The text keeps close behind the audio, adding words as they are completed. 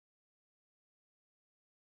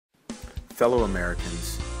Fellow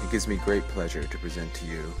Americans, it gives me great pleasure to present to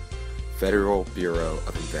you Federal Bureau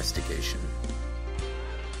of Investigation.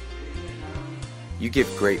 You give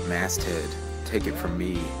great masthead, take it from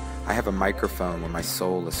me. I have a microphone where my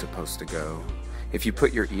soul is supposed to go. If you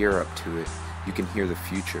put your ear up to it, you can hear the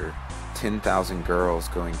future. 10,000 girls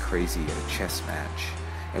going crazy at a chess match.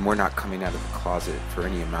 And we're not coming out of the closet for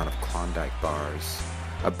any amount of Klondike bars.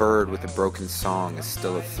 A bird with a broken song is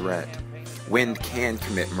still a threat. Wind can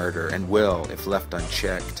commit murder and will if left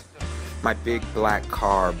unchecked. My big black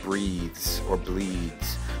car breathes or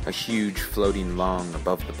bleeds, a huge floating lung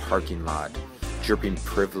above the parking lot, dripping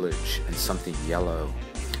privilege and something yellow.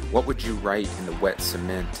 What would you write in the wet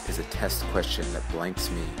cement is a test question that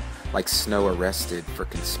blanks me, like snow arrested for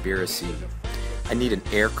conspiracy. I need an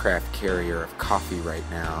aircraft carrier of coffee right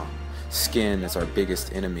now. Skin is our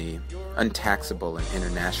biggest enemy, untaxable and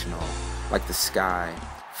international, like the sky,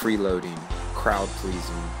 freeloading,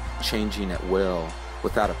 crowd-pleasing, changing at will,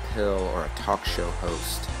 without a pill or a talk show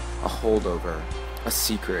host, a holdover, a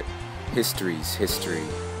secret, history's history.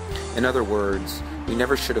 In other words, we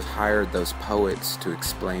never should have hired those poets to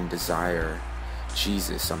explain desire.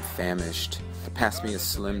 Jesus, I'm famished. Pass me a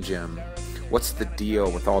Slim Jim. What's the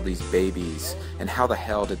deal with all these babies, and how the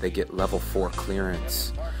hell did they get level 4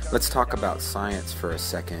 clearance? Let's talk about science for a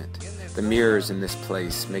second. The mirrors in this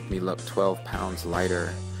place make me look 12 pounds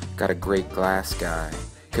lighter. Got a great glass guy.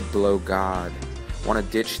 Could blow God. Want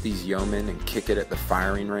to ditch these yeomen and kick it at the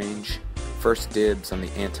firing range? First dibs on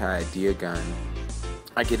the anti-idea gun.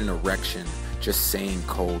 I get an erection just saying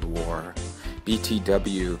Cold War.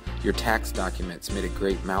 BTW, your tax documents made a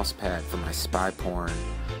great mousepad for my spy porn.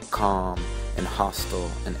 Calm and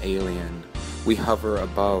hostile and alien. We hover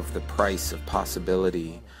above the price of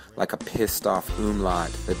possibility, like a pissed off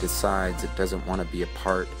umlaut that decides it doesn't want to be a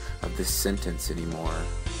part of this sentence anymore.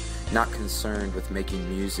 Not concerned with making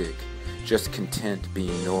music, just content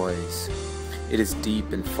being noise. It is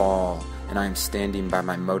deep in fall, and I am standing by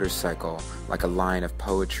my motorcycle like a line of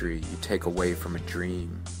poetry you take away from a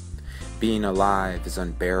dream. Being alive is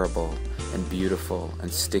unbearable and beautiful and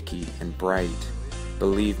sticky and bright.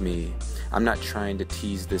 Believe me, I'm not trying to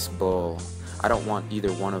tease this bull. I don't want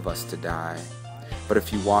either one of us to die. But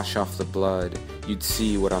if you wash off the blood, you'd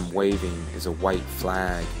see what I'm waving is a white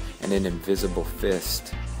flag and an invisible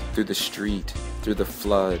fist. Through the street, through the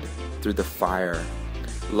flood, through the fire.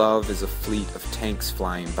 Love is a fleet of tanks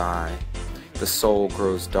flying by. The soul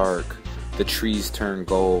grows dark, the trees turn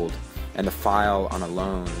gold, and the file on a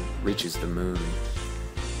loan reaches the moon.